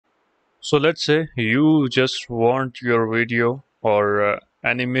So let's say you just want your video or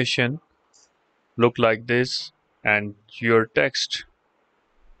animation look like this and your text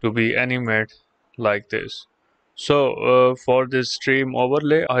to be animated like this. So for this stream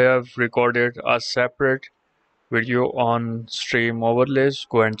overlay, I have recorded a separate video on stream overlays.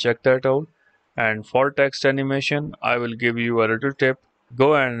 Go and check that out. And for text animation, I will give you a little tip.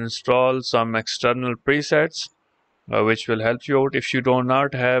 Go and install some external presets which will help you out. If you do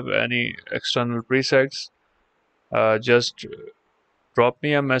not have any external presets, just drop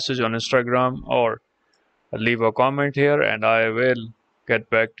me a message on Instagram or leave a comment here and I will get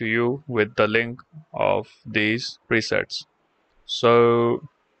back to you with the link of these presets. So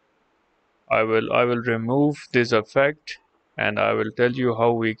I will remove this effect and I will tell you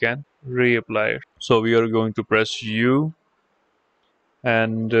how we can reapply it. So we are going to press U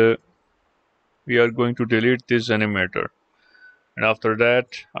and we are going to delete this animator. And after that,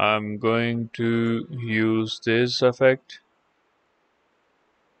 I'm going to use this effect.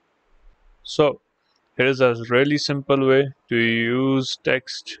 So here's a really simple way to use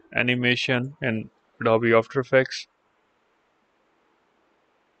text animation in Adobe After Effects.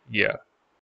 Yeah.